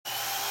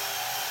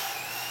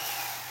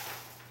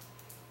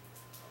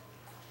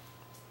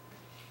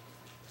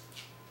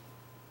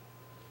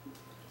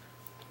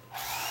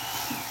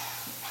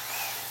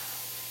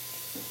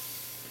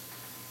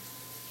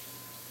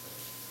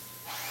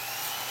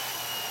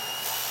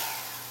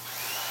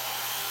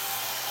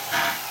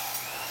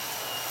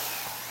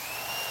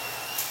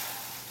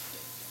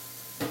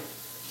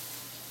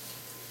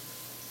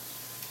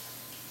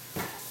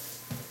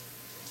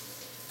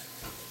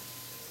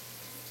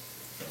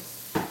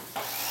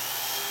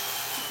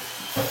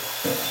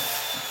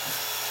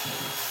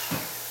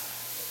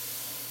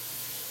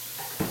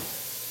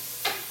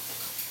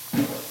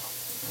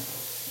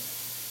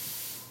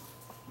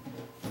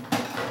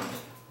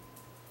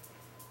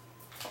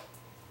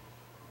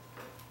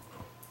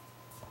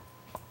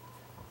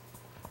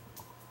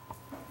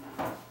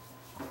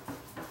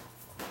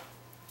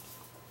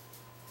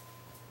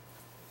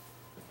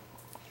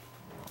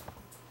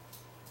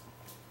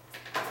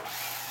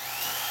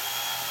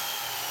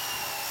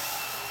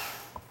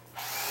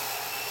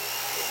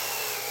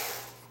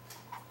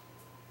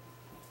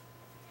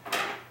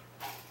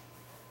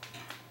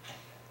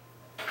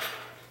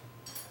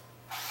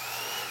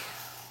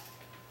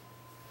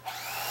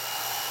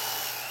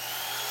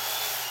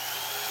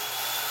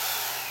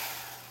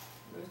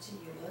You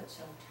look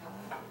so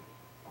tired.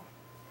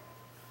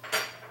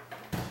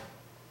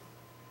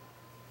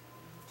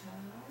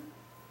 Tired?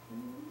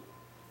 Mm-hmm.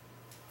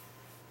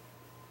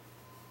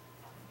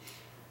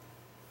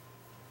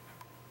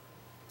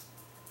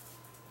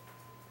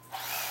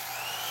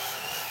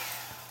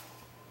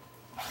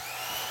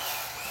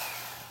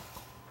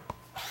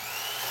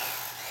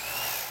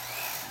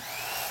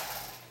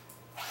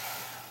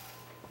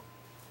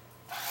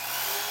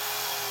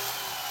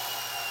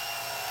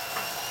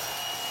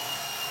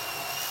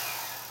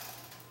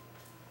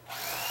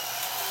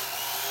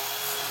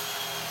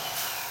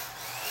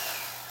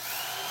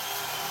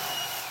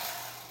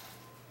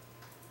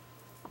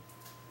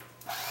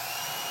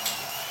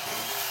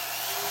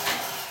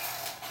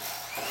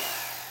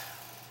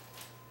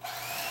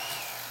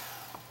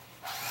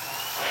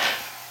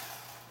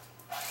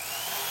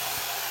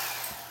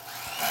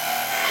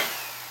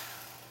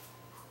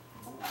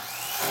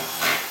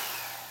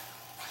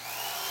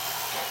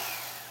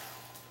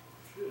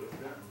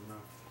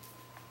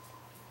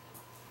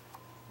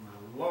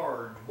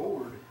 Large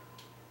board.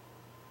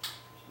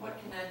 What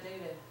can I do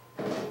to?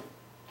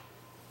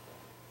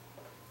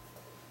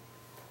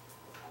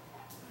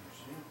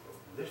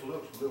 This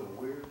looks a little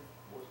weird.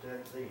 What's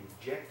that? They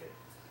inject it?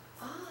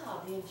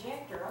 Ah, the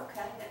injector.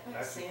 Okay, that makes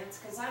That's sense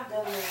because I've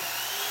done that. I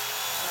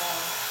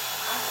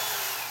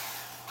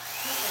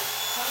put the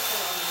cover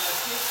on the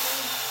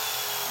rotisserie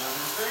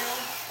grill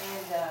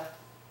and the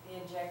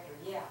injector.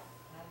 Yeah.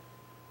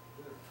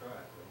 Better try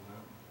it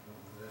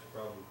though. That's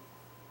probably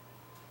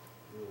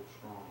a little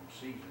strong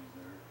seasoning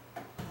there.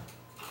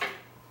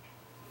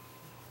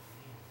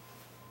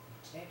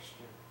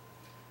 Texture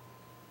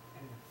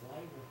and the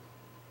flavor.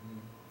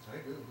 Hey,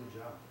 good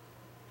job.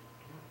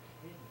 No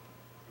kidding.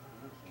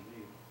 That's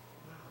neat.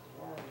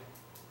 My word.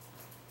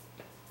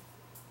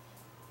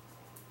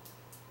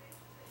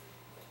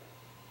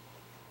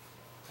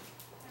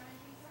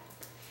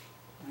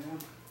 Yeah.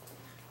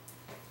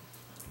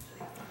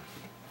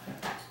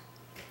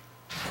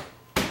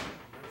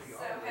 So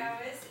how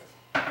is it?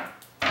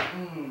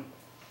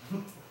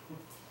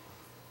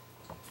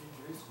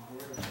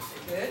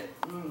 Good?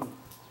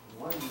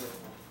 Wonderful.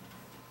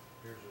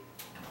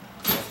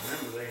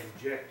 Remember they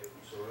inject it,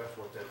 so that's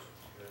what that's.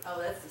 Oh,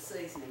 that's the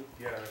seasoning.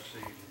 Yeah, that's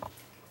seasoning.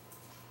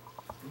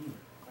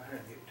 I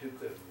had to get 2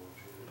 cutting boards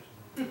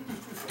here.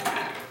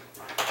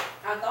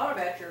 I thought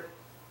about your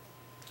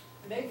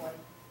big one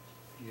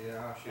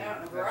Yeah, I should. out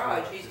in the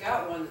garage. He's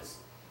got one that's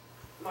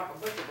like a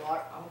butcher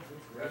block. Oh,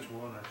 That's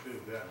one I should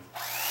have gotten.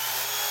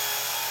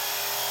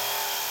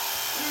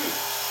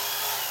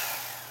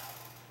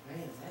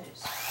 man, that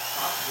is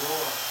top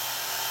drawer.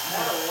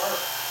 That'll work.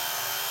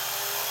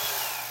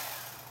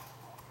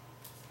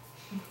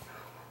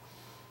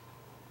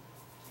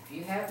 If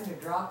you happen to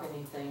drop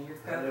anything, you're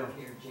I know. covered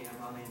here, Jim.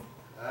 I mean,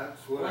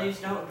 That's what. please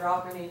don't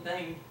drop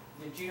anything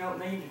that you don't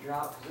mean to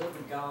drop, because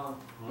it'll be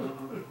gone.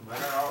 I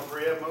got all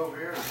 3 of them over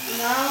here. No,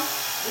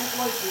 this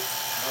Lucy.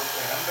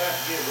 Okay, I'm about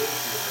to get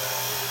Lucy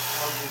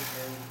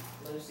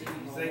Lucy, about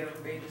it. will never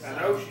be the I same.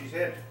 know she's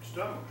had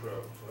stomach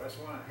trouble, so that's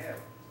why I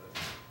haven't.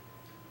 But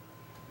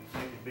you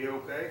think it'd be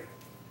okay?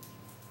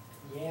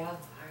 Yeah.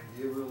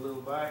 Give her a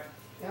little bite?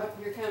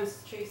 Yep, here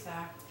comes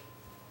Chisai.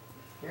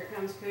 Here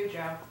comes Cujo.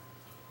 Well,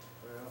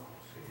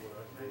 see what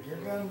I can do.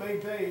 You're gonna be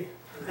paid.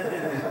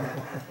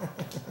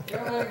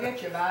 You're gonna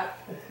get your bite.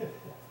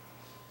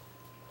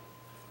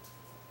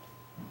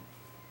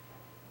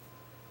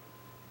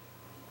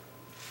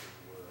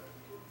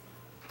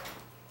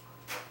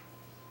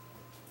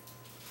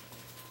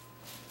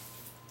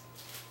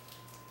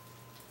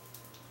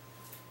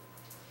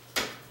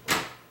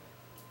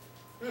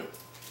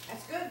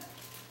 That's good.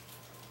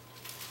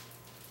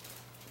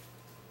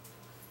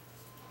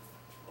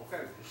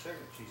 Okay, just a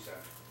second,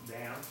 Chisai.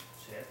 Down,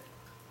 set.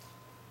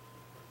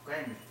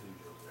 Okay, Mr.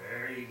 Cujo,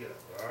 there you go,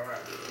 all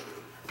right.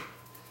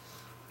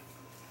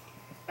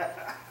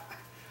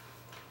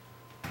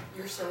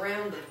 You're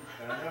surrounded.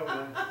 I know,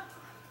 man.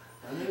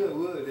 I knew it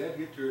would, that'd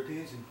get your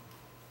attention.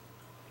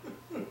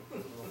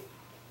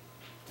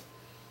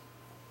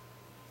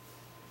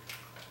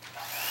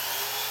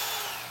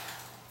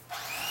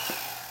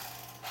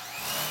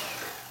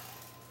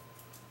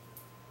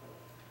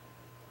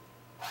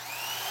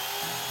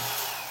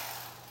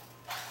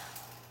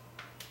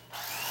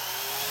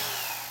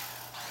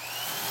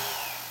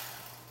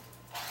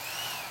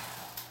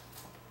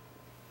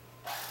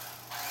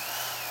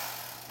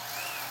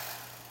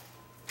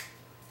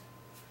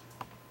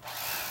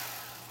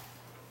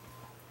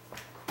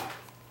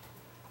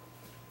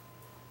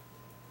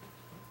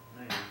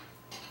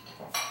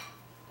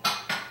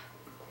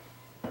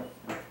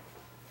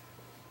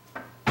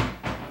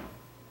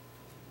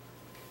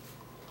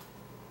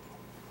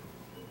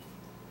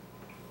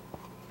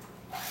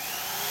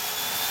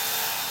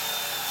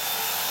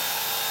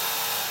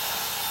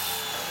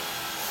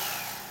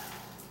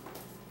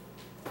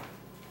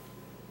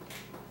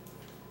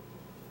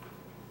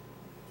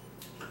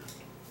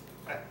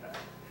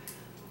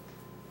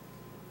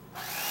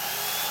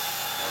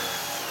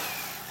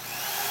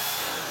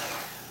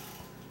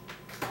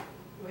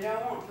 We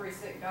don't want 3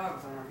 sick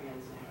dogs on our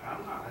hands now.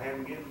 I'm not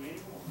having given them any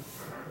more.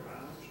 I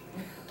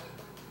understand.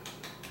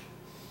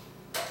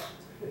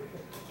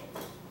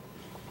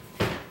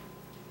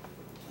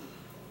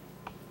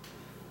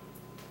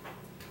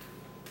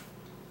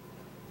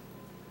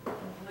 If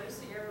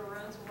Lucy ever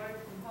runs away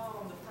from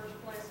home, the first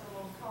place I'm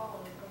gonna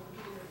call is over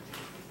here.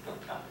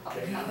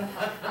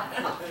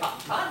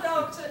 My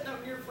dog's sitting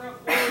on your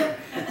front porch.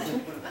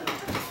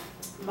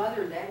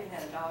 Mother and Daddy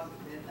had a dog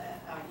that did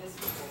that. I guess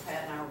before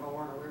Pat and I were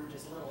born, or we were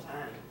just little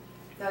tiny.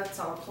 That's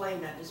all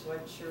clean, I just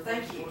wasn't sure.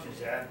 Thank you.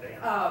 She's out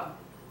down.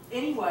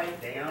 Anyway,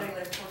 Down. they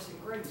lived, of course, in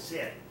Green.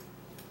 Sit.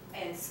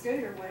 And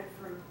Scooter went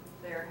from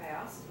their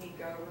house, and he'd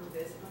go over and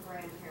visit my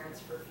grandparents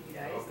for a few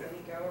days, and then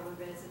he'd go over and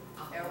visit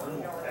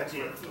Ellen Dorothy That's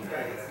for a it. few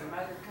Okay. days. And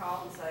Mother would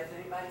call and say, has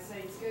anybody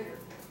seen Scooter?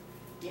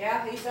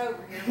 Yeah, he's over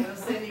here, we'll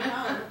send him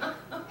home.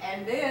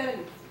 And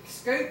then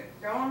Scoot,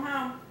 going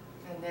home.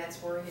 And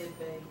that's where he'd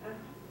be.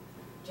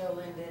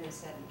 Jolene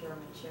Dennis had a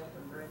German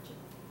Shepherd, Gretchen,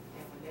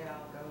 and when they'd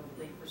all go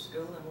leave for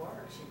school and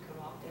work, she'd come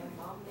off down,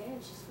 Mom and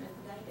Dad, she spent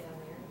the day down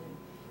there, and then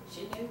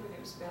she knew when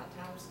it was about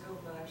time of school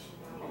bus, she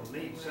knew. Oh,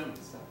 neat, some-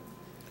 So,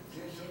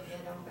 she'd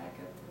head on back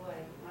up the way.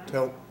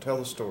 Tell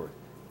the story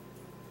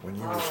when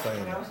you were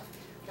staying there.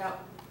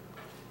 About,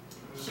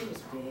 she was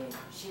big,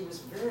 she was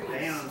very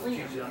Damn, slim,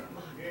 she's but up.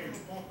 my God,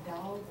 that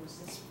dog was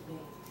this big.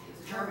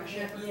 German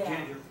Shepherd? Yeah.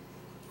 Ginger.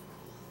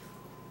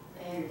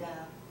 And,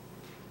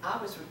 I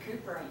was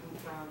recuperating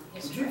from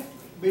his trip.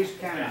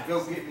 Beast County,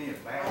 go get me a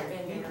I've bag.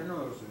 been You there.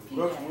 know, those Few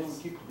grocery, days. we'll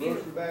keep the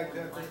grocery bags out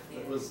there, Like that this,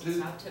 little since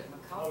tube. I took my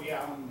coffee.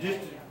 Just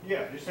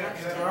outside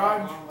the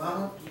garage.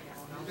 Uh-huh. You know,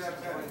 and Just I was outside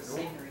enjoying the the door.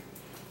 scenery.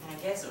 And I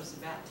guess it was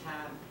about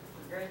time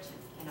for Gretchen,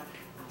 and I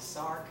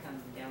saw her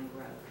coming down the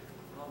road.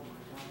 Oh my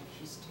God,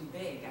 she's too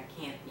big, I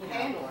can't, you know,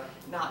 Handle her.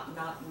 not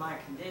my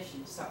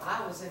condition. So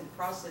I was in the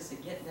process of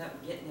getting up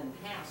and getting in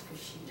the house, because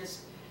she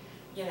just,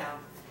 you know,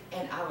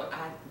 and I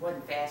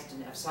wasn't fast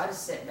enough, so I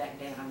just sat back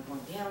down. I'm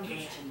going down,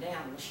 Gretchen,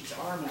 down. Well, she's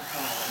army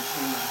crawling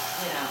to me,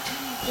 you know.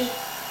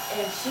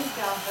 And she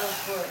got her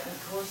foot, and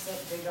of course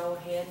that big old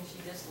head, and she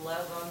just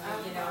loved on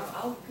me, you know.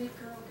 Oh, good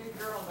girl,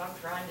 and I'm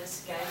trying to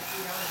escape,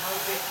 you know, and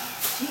hold it.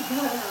 She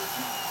got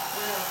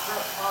her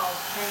front paws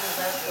tangled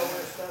up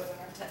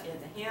in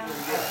the hem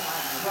of my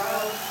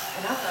robe,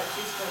 and I thought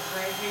she was gonna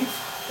drag me.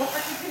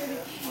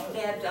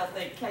 Dad, I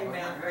think, came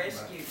out and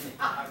rescued me.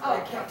 I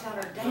kept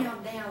telling her,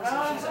 down,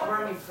 so she's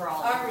army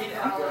crawling. Army you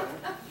know. crawling.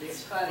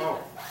 It's funny.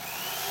 Oh.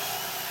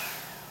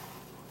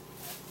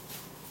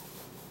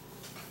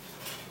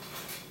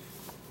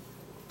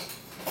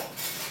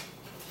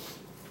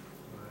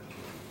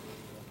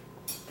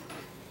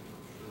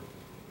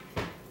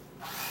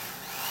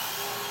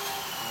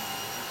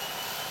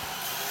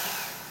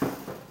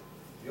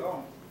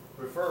 Y'all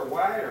prefer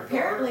white or dark?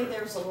 Apparently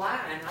there's a line,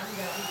 I'm gonna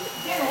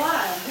get In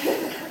line.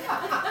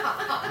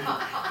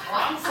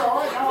 I'm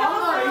sorry,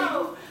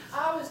 no,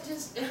 I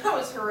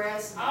was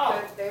harassing the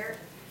cook there.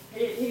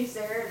 He's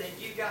there, and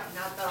you got, and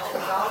I thought, oh, the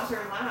dogs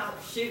are in line, oh,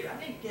 shoot, I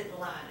didn't get in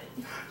line.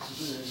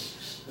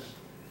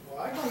 Well,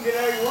 I ain't gonna get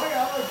out of your way,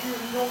 I'll let you, you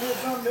gonna get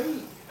something to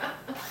eat.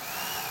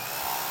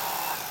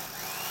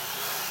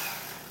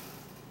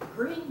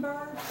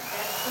 Greenberg,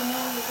 that's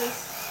familiar with this?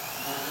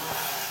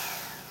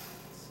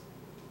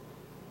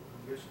 I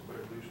guess I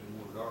better do some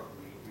more dark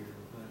meat here, I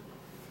think.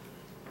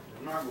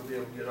 I'm not gonna be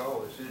able to get all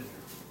this in here.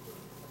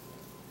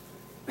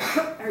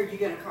 Are you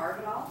gonna carve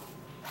it all?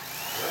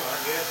 Well, I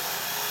guess.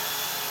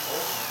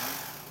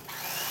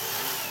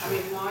 I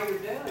mean, while you're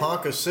doing it,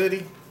 Ponca City,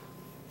 if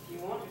you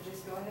want to,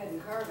 just go ahead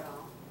and carve it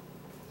all.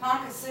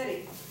 Ponca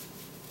City,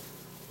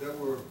 That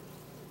were,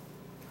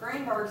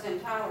 Greenberg's in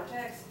Tyler,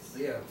 Texas.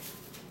 yeah.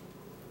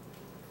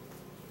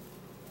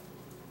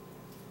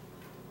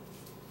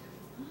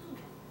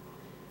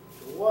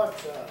 So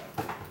what's,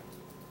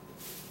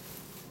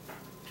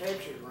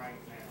 Texas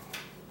ranked now?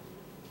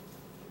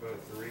 About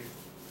 3.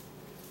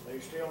 They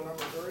still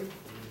number 3?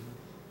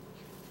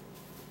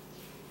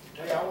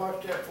 Hey, I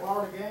watched that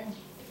Florida game.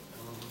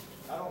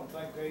 I don't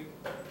think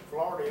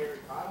Florida,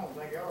 I don't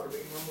think they ought to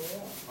be number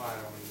 1. I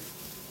don't either.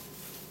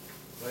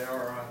 They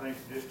are, I think,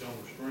 just on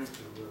the strength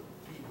of the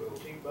Tebow.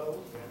 Tebow,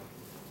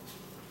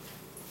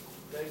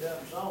 they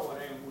done saw what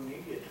happened when he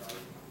gets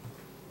hurt.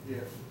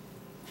 Yeah.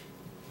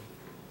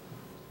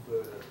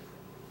 But,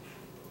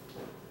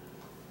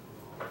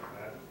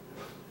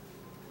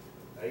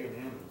 A&M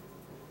and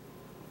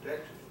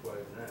Texas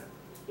played that.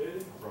 Did he?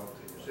 Brought to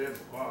 7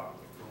 o'clock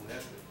on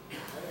that. I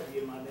had to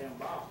get my damn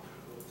box.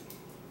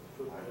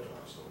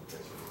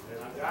 And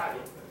I got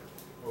it.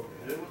 Oh,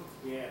 you do?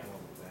 Yeah,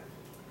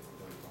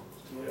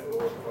 Yeah,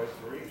 Lord, play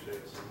 3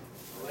 sets.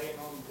 laying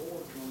on the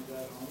porch when I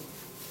got home.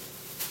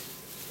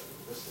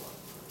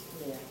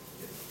 Yeah.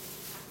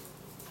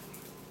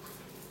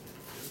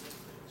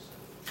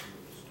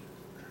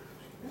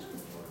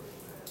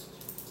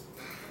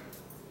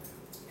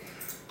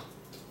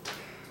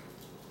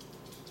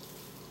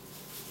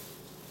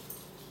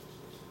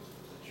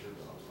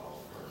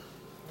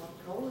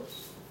 Of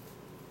course.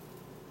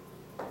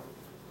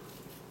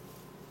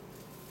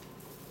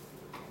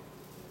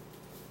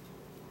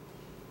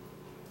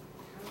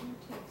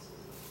 Texas.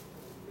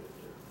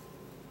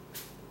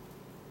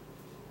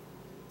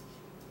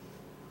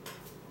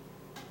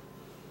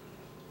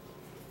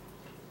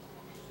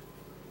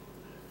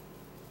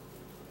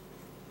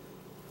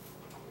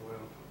 Well,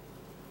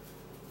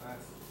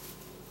 that's.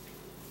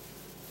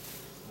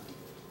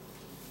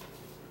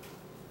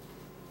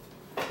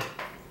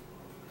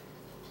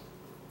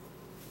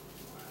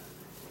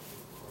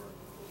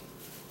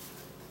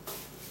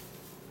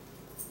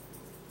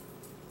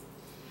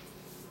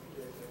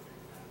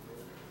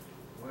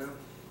 Well,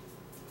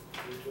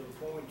 Get to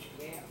the point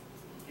you can't.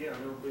 yeah,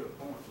 there'll be a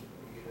point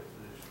when you get up to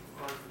this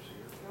purpose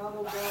here.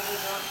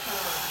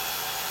 Gobble.com.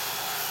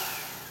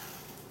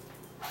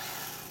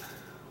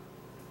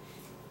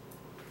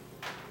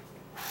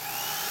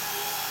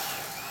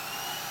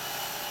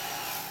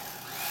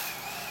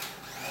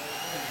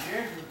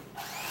 Ginger.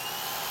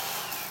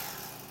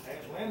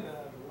 Asked Linda,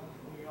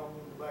 when y'all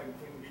move back and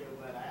finish up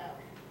that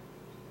house.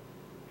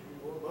 She said,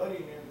 well, Buddy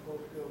and them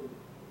supposed to go,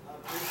 I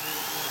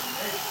appreciate you going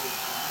next week.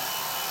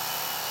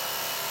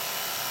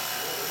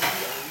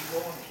 Well, are you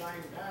going the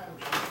same time?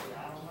 She said, I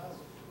don't know.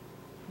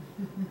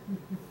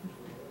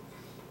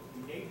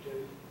 You need to,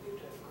 get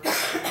that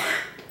crap.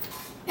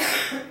 You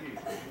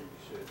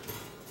said,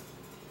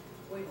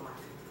 We like.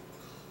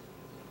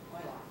 We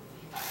like.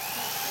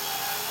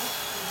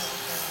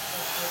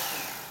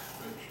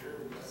 Make sure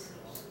that's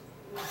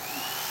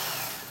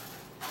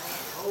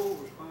whole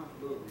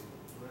responsibility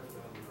left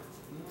on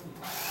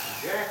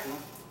her.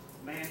 Jacqueline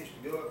managed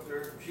to go up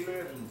there, she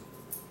lives in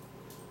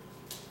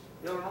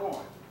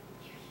Illinois.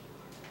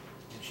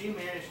 And she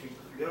managed to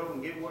go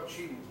and get what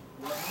she needed.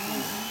 the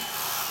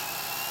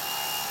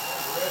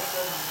rest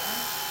of them now.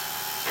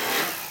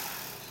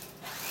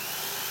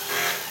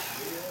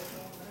 Yeah, that's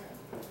on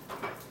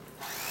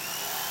that.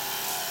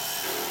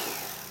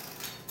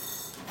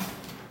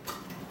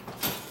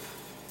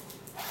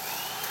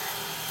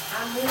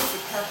 I missed a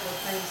couple of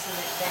things in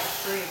that back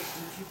fridge.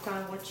 Did you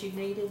find what you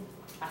needed?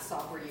 I saw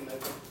where you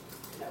moved it.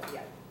 No,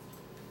 yeah.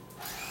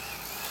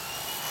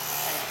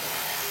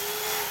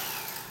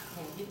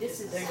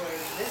 This is. This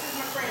is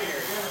my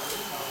printer.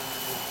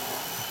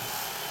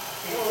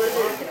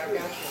 I've got your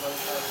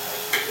location.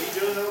 He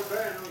doing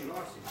okay, I know he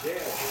lost his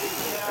dad, but he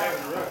was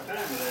having a rough time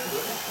with that,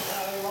 wasn't he?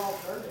 Yeah, they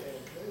lost her dad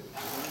too.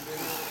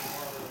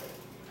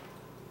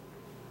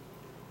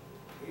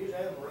 He's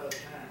having a rough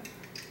time.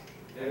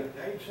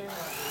 They seem like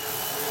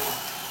they're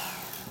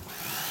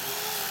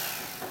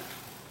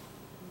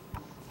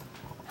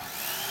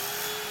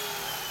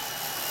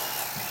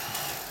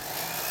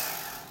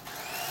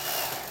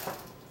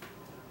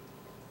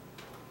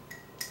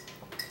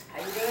How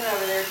you doing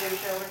over there, Jim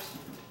Shoulders?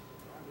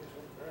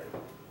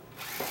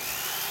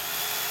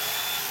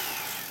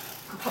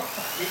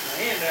 Keep my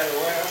hand out of the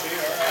way, I'll be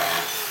all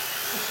right.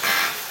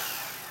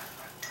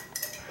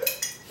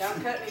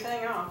 Don't cut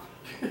anything off.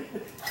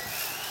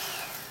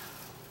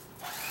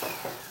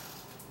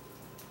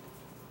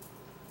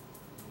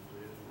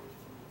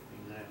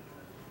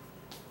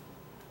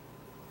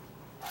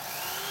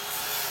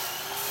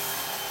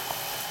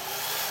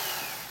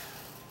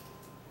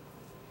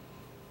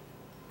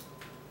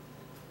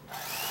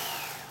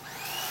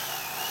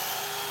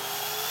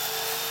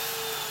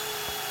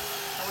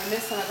 Are we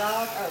missing a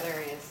dog? Oh, there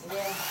he is.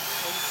 Yeah,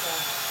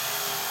 it's,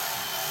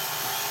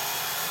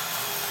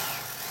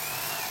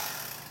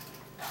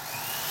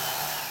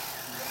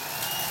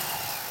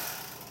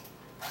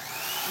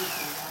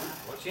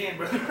 Watch your hand,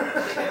 brother.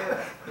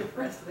 The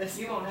rest of this.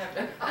 you won't have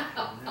to.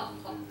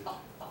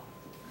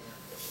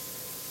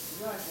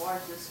 You guys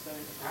watch this spoon.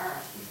 All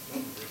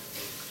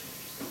right.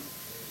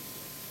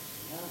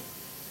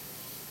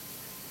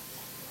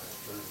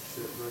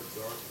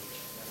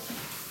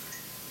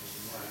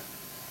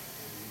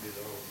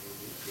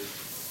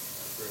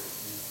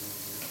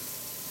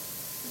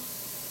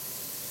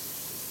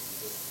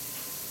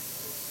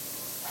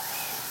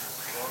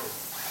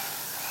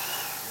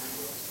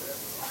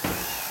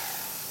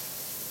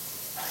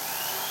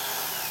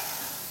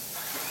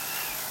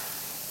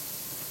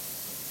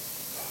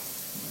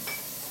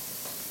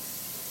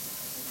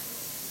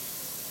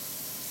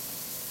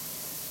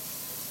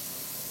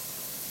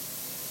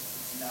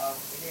 No,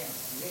 he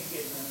didn't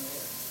get none of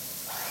that.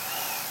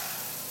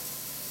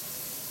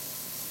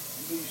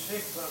 You'd be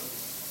sick of it.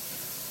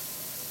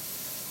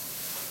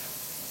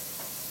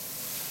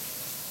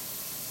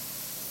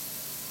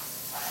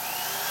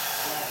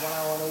 Like when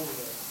I went over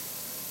to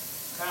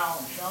Kyle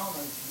and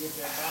Shauna to get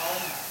that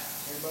dog,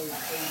 everybody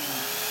was feeding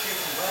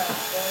chicken brown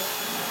steak.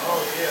 Oh,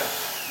 yeah.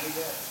 He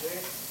got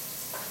sick.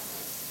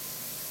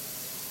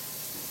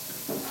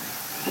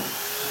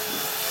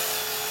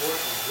 What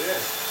was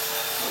this?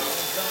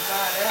 Come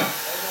find out.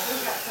 They don't-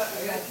 We've got something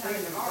they good don't coming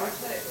feed them tomorrow,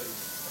 chicken. too.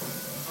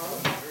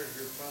 Where's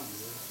your phone,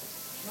 Liz?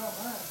 It's not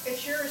mine.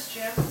 It's yours,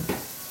 Jim.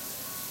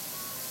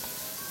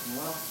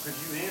 Well, could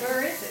you answer?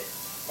 Where is it?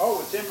 Oh,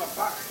 it's in my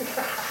pocket.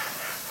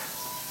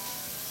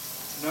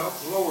 No,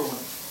 lower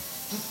one.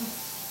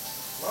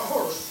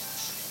 Lord.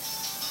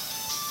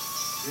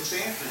 Just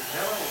answer it.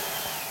 Hello.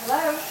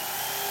 Hello?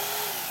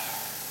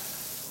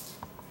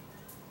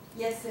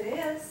 Yes, it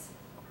is.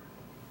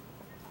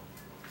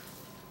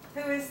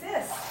 Who is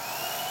this?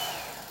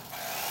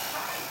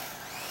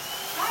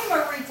 Hi,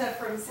 Marita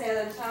from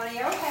San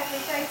Antonio. Happy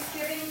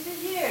Thanksgiving to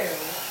you.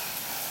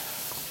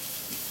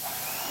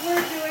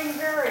 We're doing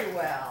very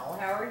well.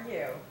 How are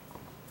you?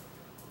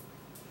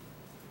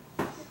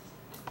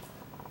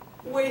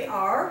 We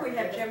are. We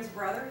have Jim's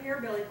brother here,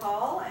 Billy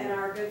Paul, and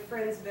our good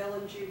friends Bill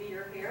and Judy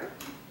are here.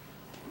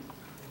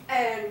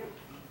 And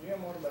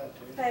Jim, what about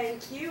this?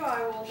 thank you.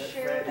 I will That's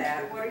share Friday's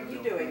that. cookie What are you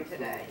dough. doing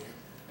today?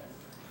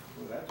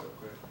 Well, that's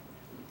okay.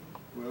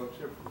 Well,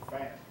 except for the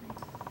fat.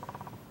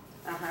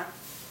 Uh-huh.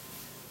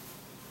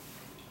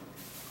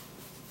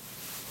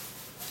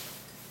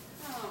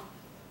 Oh,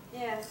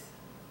 yes.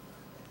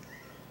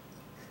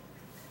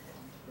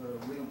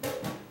 We don't,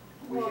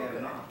 we Well, have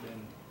good. not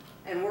been.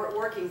 And we're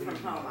working from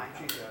home, I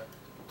She hope. got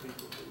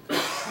people who-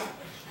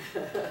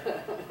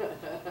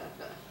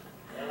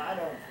 Well, I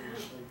don't feel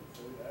sleepy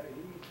food. I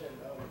eat that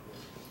dog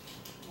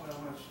food.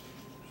 Well,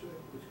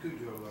 it's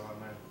Cujo though, I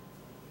mean.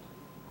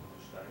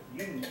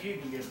 You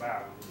can get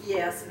by with it.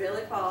 Yes,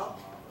 Billy Paul.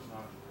 But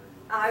not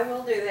very good. I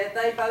will do that.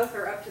 They both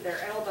are up to their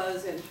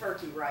elbows in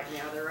turkey right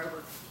now. They're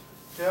over,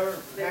 Tell her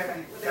they're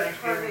happy they're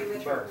carving Thanksgiving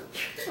the for birth.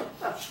 turkey.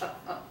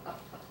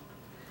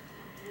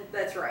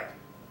 That's right.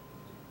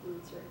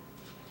 That's right.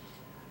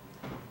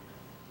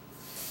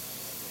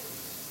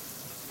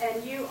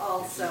 And you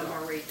also,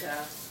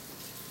 Marita.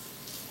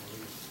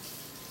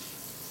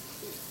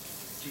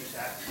 She's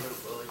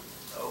absolutely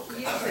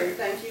You too.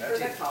 Thank you for That's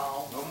the it.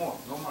 call. No more,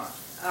 no more.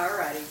 All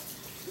righty.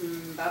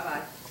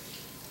 Bye-bye.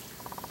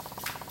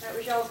 That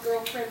was y'all's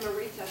girlfriend,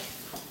 Marita.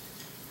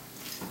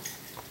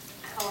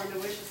 Calling to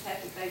wish us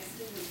happy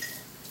Thanksgiving.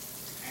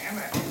 Damn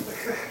it.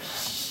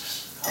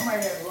 I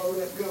may have to load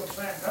that bill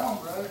San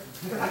Antonio, brother.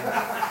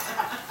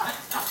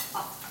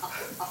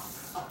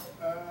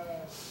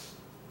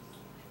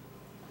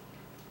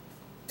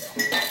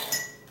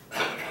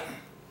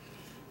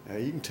 Now,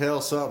 you can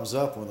tell something's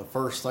up when the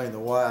first thing the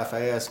wife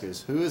asks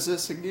is, "Who is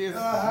this again?"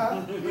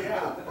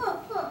 Yeah.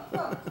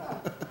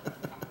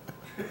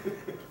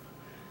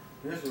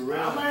 This is I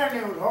real. imagine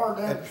it was hard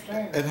to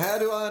understand. And how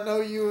do I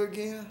know you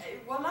again?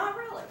 Well, not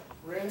really.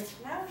 Really?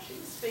 No,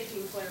 she's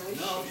speaking clearly.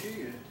 No, she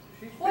is.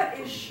 She's What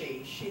big is for-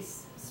 she?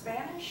 She's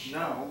Spanish?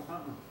 No,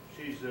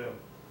 she's,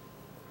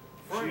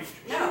 French.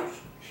 No.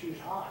 She's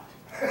hot.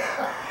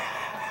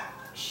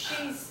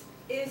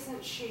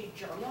 Isn't she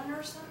German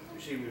or something?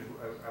 She was,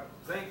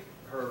 I think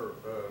her,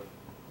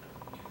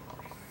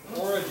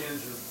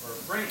 origins are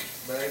French,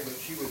 babe, but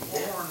she was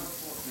born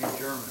in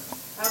Germany.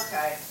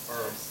 Okay.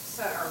 Or,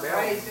 So, or Belgium.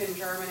 raised in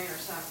Germany or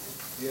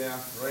something. yeah,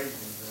 raised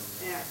in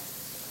Germany. Yeah.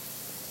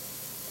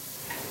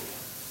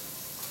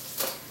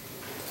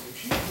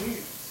 She's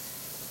cute.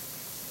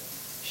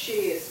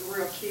 She is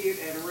real cute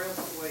and real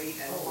sweet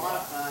and a lot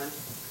of fun.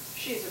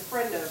 She's a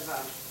friend of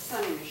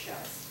Sonny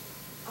Michelle's.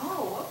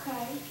 Oh,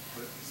 okay.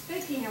 But-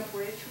 Speaking of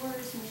which, where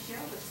is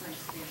Michelle this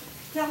Thanksgiving?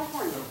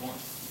 California.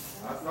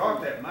 I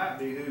thought that might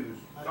be who's.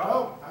 I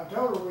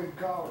told her we'd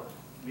call her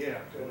Yeah.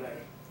 today.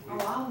 Oh,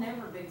 I'll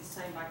never be the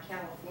same by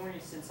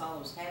California since all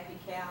those Happy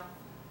Cow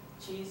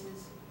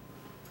cheeses.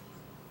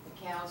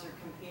 The cows are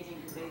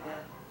competing to be the.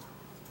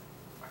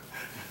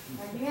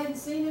 Have you hadn't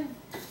seen them?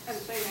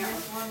 Haven't seen that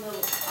There's one. one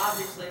little,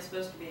 obviously it's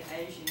supposed to be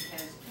Asian,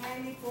 because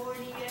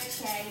California,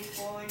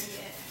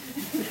 California.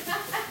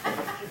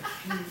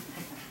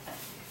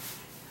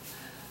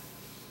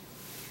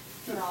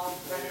 They're all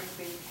running to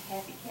be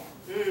Happy Cow.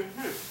 Mm-hmm.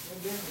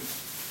 And then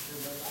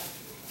everybody likes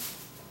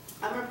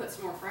it. I'm gonna put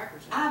some more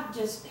crackers in. I've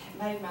just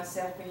made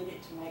myself eat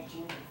it to make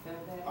Jimmy feel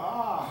better.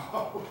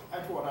 Oh,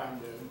 that's what I'm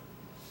doing.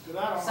 'Cause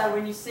I don't So like-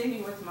 when you see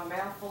me with my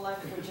mouth full of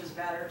it, which is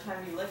about every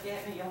time you look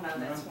at me, you'll know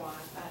that's why.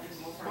 I do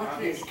more What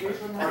crackers. is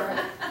Skipping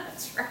her.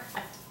 That's right.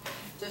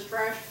 Just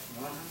fresh?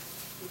 Uh-huh.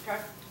 Okay.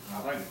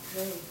 I think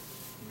Okay.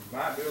 there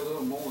might be a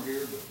little more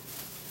here, but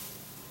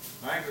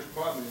I think it's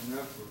probably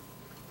enough for,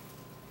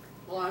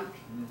 Lunch.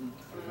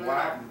 mm-hmm.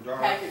 White and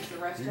dark. Package the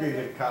rest You of need to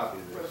get it a copy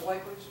of for the this.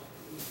 Blakeleys.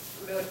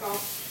 Billy Paul.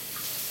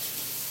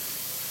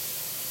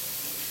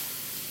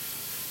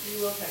 You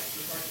will take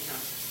some turkey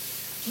home.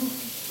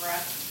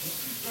 Right?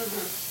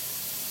 Mm-hmm.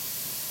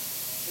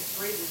 It's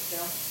freezing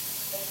still.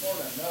 That's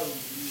what I know,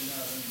 you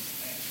not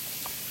understand.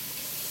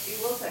 You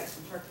will take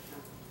some turkey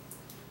home.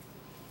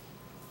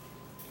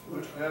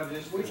 Well,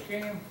 just, Which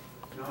can?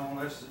 no,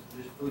 let's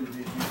just put it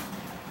in.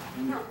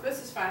 No, this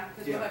is fine,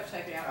 because you'll Yeah. have to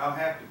take it out. I'll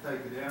have to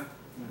take it out,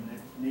 and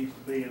it needs to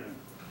be in a.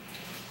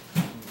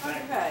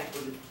 Okay.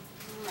 Put it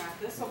All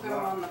right, this will go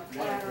on the right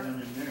platter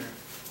down in there.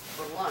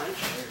 for lunch.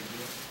 There you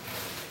go.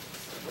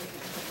 We can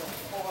put the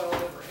oil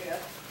over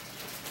it.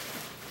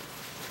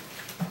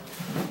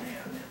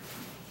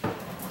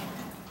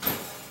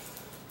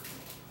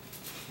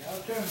 I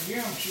was telling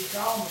Jim, she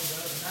called me the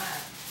other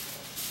night.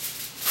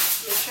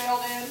 Michelle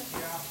did?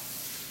 Yeah.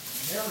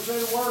 Never said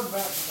a word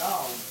about the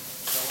dog,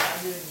 so I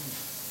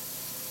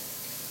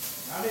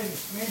didn't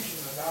mention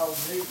the dog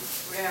either.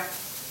 Yeah.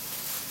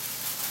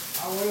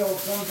 I will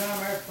sometime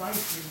after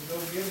Thanksgiving go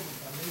get them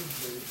if I need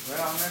to.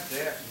 Well, I meant to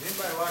ask, does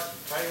anybody like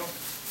the tail?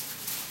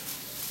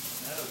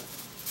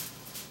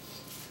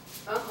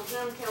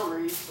 Kilmer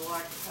used to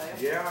like to tell.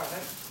 Yeah, I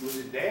think, was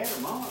it Dad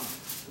or Mom?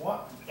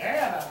 What,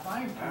 Dad,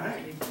 I think. I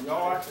think,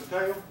 y'all like to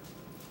tell?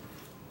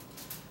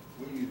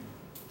 We,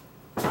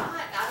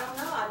 I don't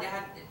know,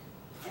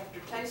 after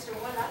tasting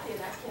what I did,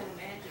 I can't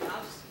imagine, I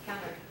was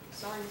kinda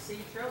sorry to see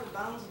you throw the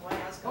bones away,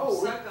 I was Oh,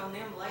 gonna suck on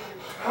them later.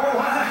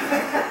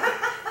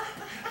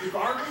 the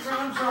garbage,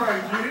 I'm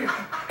sorry, Judy.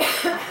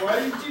 Why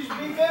didn't you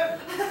speak up?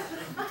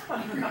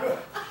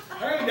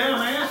 Hey,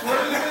 dumbass, what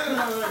are you doing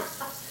over there?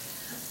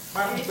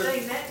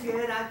 Anything that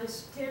good, I'm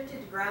just tempted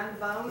to grind the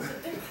bones.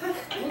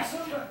 What's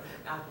somebody?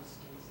 I was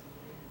teasing.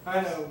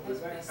 I know,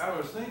 but I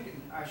was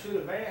thinking, I should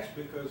have asked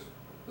because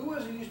who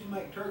was it used to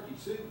make turkey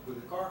soup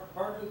with the part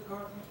of the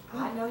carton?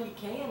 I know you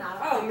can, I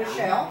Oh, don't think I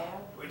Michelle.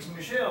 have. It's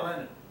Michelle,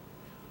 isn't it?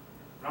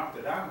 Not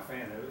that I'm a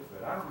fan of it,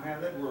 but I don't know how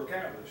that work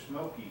out with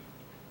smoky.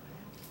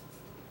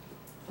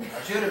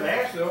 I should have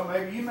asked though,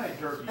 maybe you make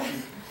turkey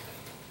soup.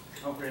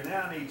 Okay,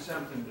 now I need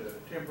something to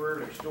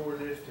temporarily store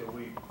this till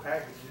we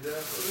package it up.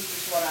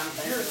 This is what I'm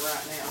thinking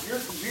right now. Your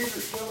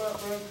computer's still up,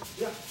 brother?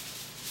 Yeah.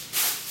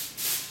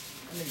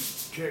 I need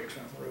to check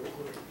something real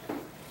quick.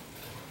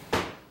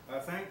 I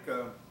think,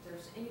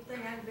 There's anything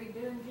I can be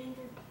doing,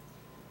 Ginger?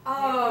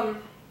 oh,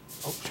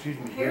 excuse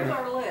me. Here's Gary.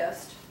 our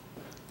list.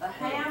 The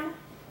ham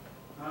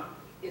Huh?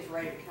 is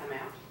ready to come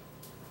out.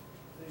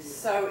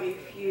 So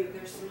if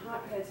there's some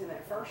hotcakes in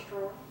that first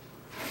drawer,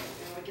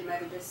 and we can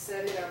maybe just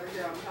set it over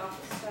here on top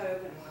of the stove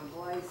and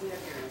we'll blaze it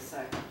here in a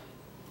second.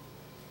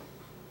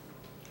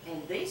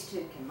 And these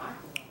two can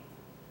microwave.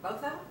 Both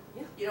of them?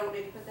 Yeah. You don't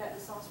need to put that in a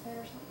saucepan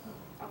or something?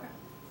 Okay.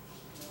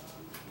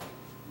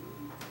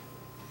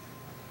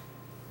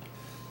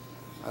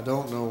 I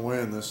don't know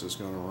when this is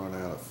gonna run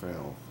out of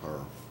film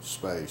or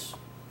space.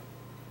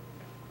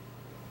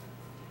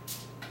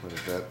 But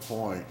at that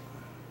point,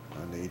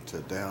 I need to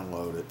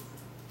download it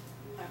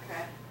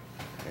Okay.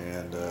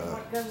 and, And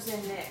what goes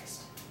in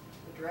next?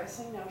 The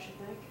dressing, don't you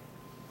think?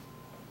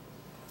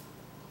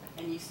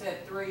 And you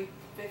said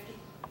 350?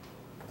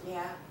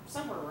 Yeah,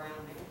 somewhere around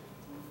there.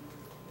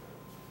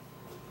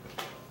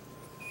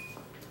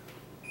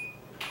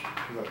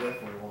 cause I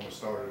definitely wanna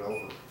start it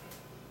over.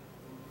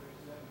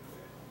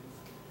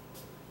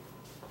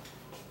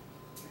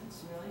 Don't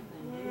smell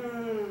anything, do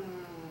you?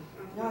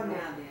 No, now then.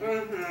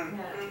 Mm-hmm.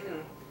 No, Mm-hmm.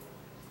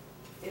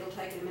 It'll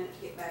take it a minute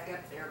to get back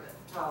up there, but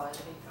Oh,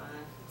 it'll be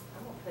fine.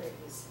 I'm gonna put it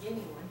in the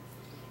skinny one.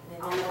 and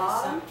then on the that way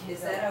bottom, some can is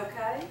go- that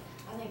okay?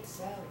 I think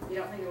so. You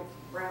don't think it'll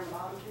brown the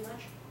bottom too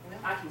much?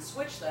 I can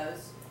switch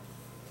those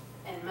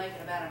and make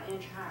it about an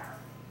inch higher.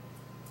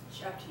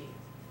 It's up to you.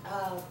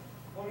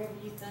 Whatever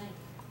you think.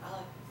 I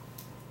like.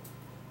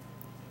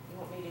 You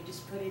want me to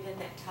just put it in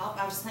that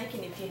top? I was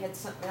thinking if you had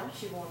something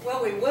else you wanted.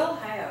 Well, we will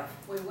have,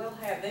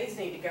 these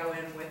need to go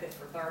in with it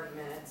for 30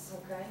 minutes.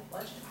 Okay,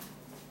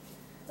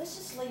 let's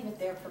just leave it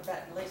there for about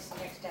at least the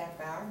next half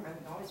hour, maybe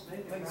we can always move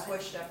it, We can right?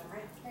 switch stuff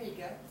around. There you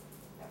go.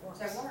 That works.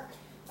 Does that work?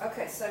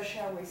 Okay, so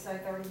shall we say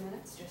 30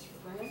 minutes just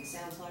for grins?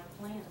 Sounds like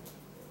a plan.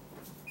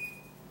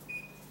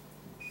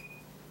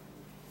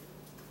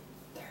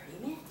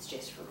 30 minutes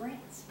just for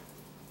grins.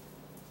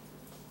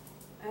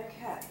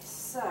 Okay,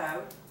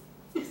 so,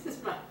 this is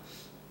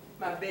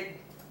my big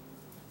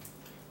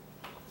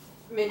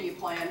menu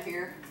plan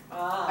here.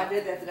 I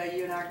did that the day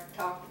you and I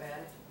talked about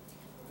it.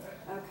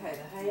 Okay,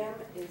 the ham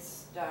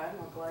is done,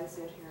 we'll glaze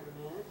it here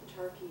in a minute. The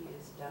turkey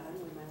is done,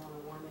 we may want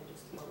to warm it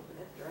just a little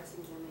bit.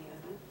 Dressing's in the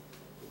oven.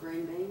 The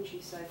green beans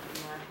you save for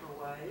the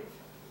microwave.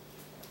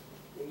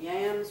 The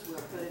yams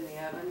we'll put in the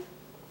oven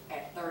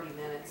at 30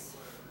 minutes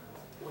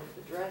with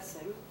the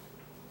dressing.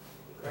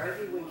 The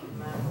gravy we can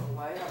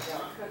microwave. I've got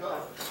to cook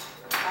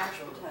my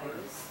mashed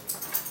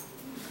potatoes.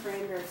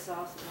 Cranberry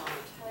sauce is on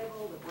the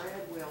table. The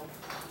bread will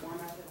warm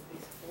up in a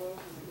piece of foil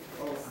when we get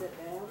ready to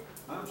sit down.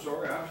 I'm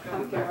sorry, I was coming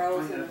Pumpkin back.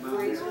 rolls clean in up the my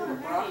freezer. desk. The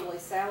broccoli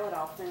salad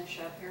I'll finish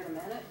up here in a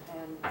minute.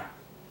 And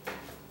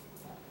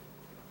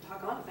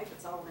doggone, I think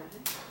that's all we're gonna do.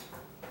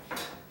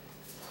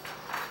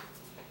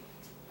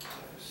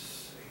 Let's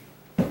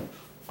see.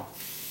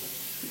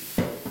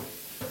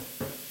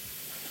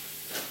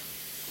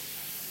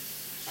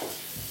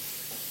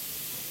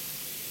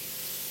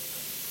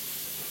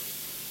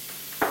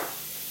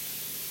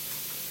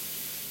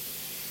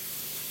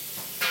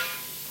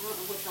 I don't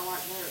know which I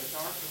like better, the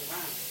dark or the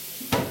white.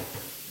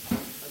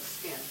 The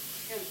skin.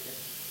 Skin's good.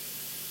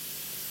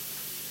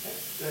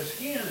 The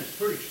skin is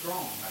pretty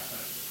strong, I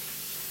think.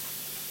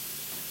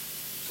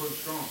 Pretty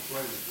strong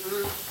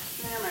flavor.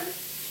 Yeah, maybe.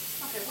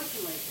 Okay, we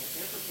can leave it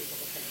there for people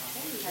to pick off.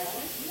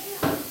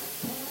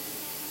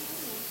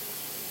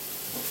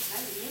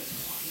 Maybe this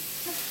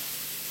one.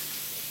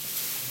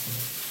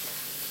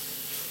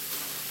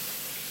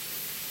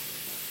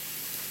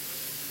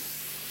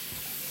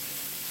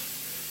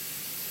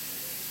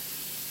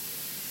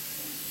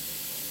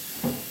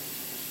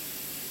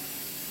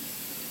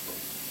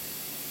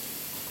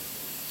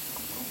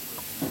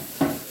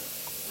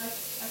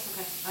 That's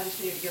okay. I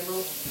just need to get a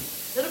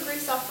little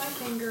grease off my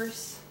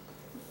fingers.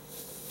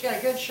 Got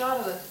a good shot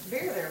of the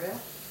beer there,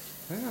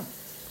 Bill. Yeah.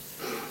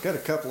 Got a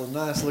couple of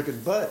nice looking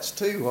butts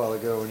too while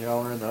ago when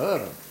y'all were in the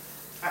oven.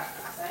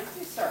 Thank Thank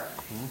you, sir.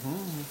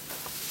 Mm-hmm.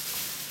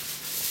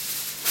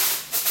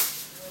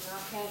 We're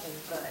not having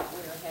butt, we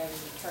are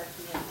having the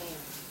turkey and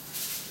ham.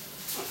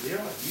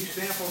 Yeah, you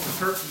sampled the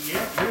turkey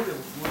yet? You're the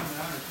one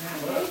that understands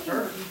about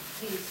turkey.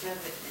 Piece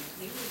of it, and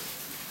he was,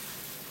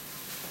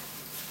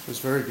 It was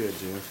very good,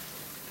 Jim.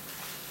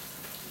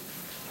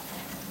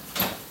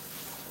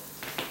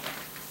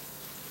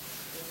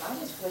 if I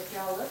just put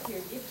y'all up here,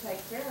 you'd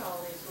take care of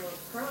all these little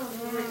crumbs.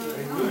 They wouldn't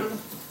you? good.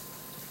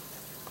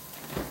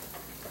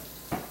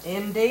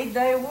 Indeed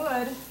they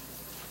would.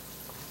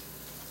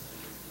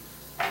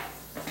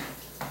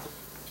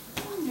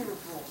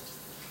 Wonderful.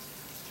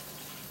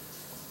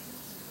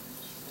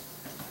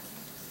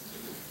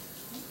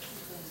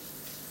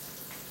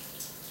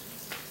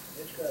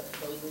 It's got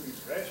so many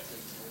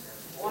recipes in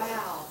there.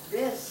 Wow,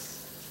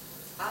 this,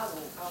 I'll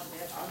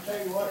bet. I'll tell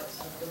you what,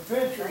 the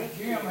picture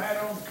Jim had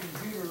on the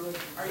computer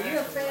looking. Are you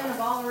a fan of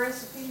All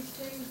Recipes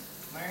too?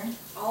 Ma'am,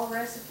 All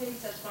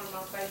Recipes, that's one of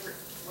my favorite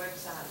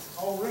websites.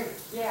 already,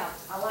 Yeah,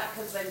 I like,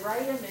 cause they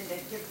rate them and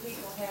they give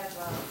people have,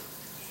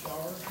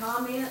 stars.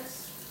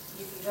 comments.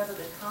 You can go to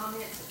the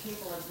comments that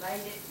people have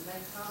made it,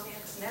 made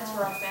comments, and that's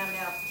where I found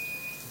out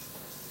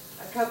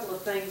a couple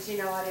of things, you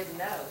know, I didn't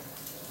know.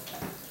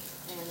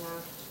 And,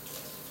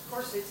 of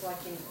course, it's like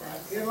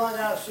anything. Yeah, like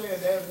I said,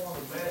 that's one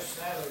of the best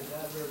salads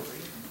I've ever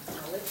eaten.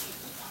 I'll let you,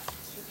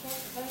 you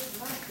captivated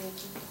my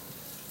attention.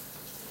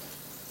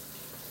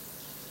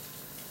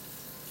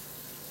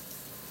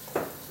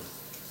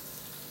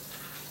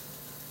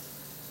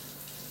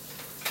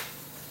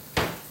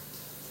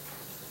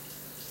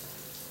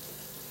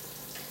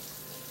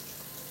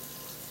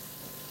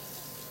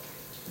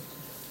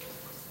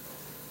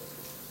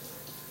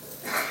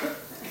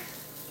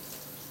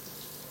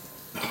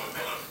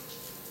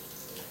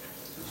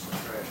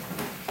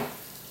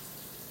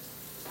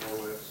 More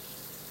or less.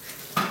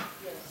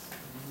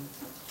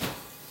 Yes.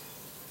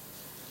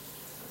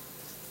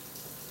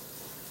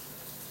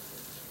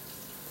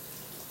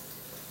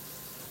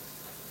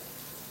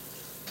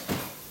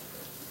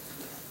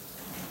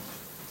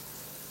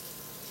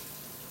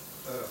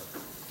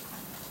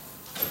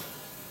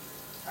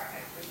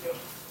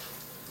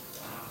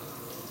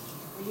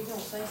 Were you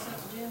gonna say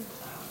something, Jim?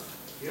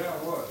 Yeah,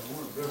 I was. I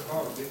wanted Bill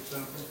Carter to get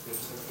something,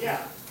 it's a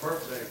Yeah.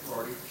 birthday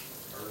party,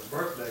 or a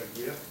birthday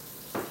gift.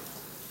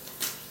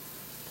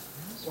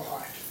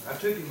 Why? I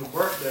took him a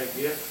birthday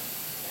gift,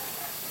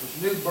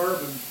 this new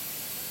bourbon,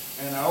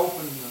 and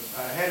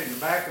I had it in the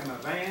back of my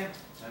van,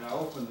 and I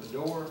opened the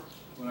door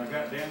when I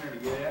got down there to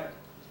get out,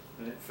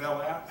 and it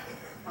fell out.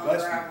 On the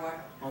Busted driveway.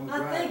 On the I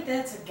driveway. think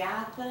that's a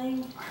guy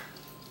thing.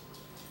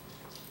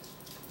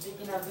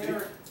 You know, there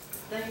are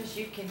things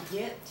you can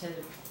get to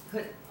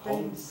put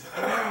things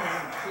in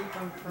and keep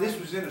them from. This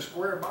was in a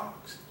square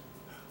box.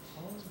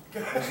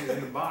 This is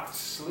in the box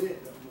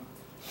slit.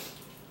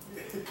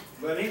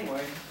 But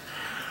anyway,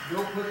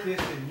 don't put this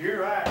in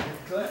your eye.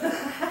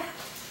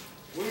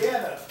 We did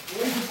have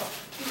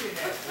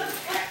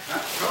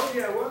I told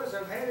you I was,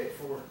 I've had it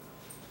for,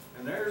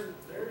 and there's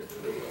the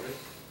deal.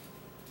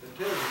 It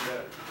tells you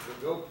about it. So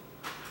go,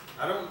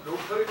 don't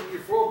put it in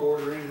your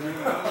floorboard or anything.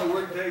 I don't know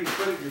where to tell you to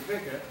put it in your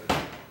pickup.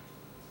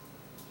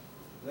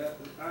 But that,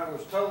 I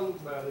was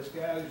told by this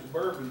guy who's a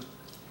bourbon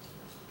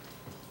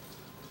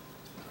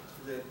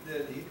that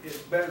it's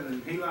better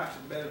than, he likes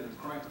it better than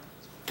Crown.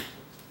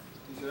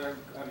 He said,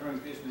 I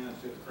drink this now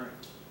instead of Crown.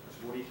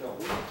 That's what he told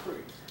me.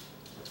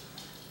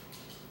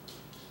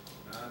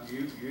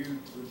 You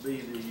would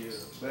be the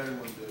better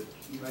one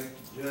to make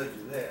the judge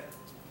of that.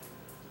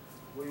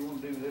 We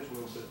want to do this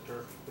little bit of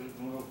turkey, put it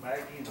in a little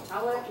baggie and.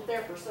 I left it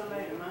there for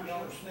somebody to munch You on.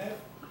 want a sniff?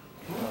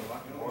 You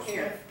want to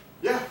Here.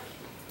 Yeah.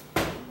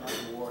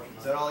 wash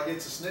Is that all I get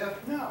to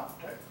sniff? No,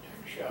 take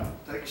a shot.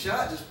 Take a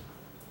shot, just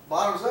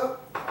bottoms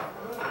up.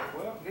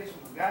 Well, get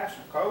some guys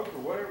some Coke or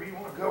whatever you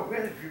want to go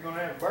with if you're gonna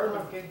have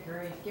bourbon. Oh, good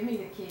grief, give me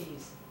the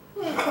keys.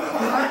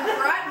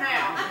 Right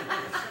now.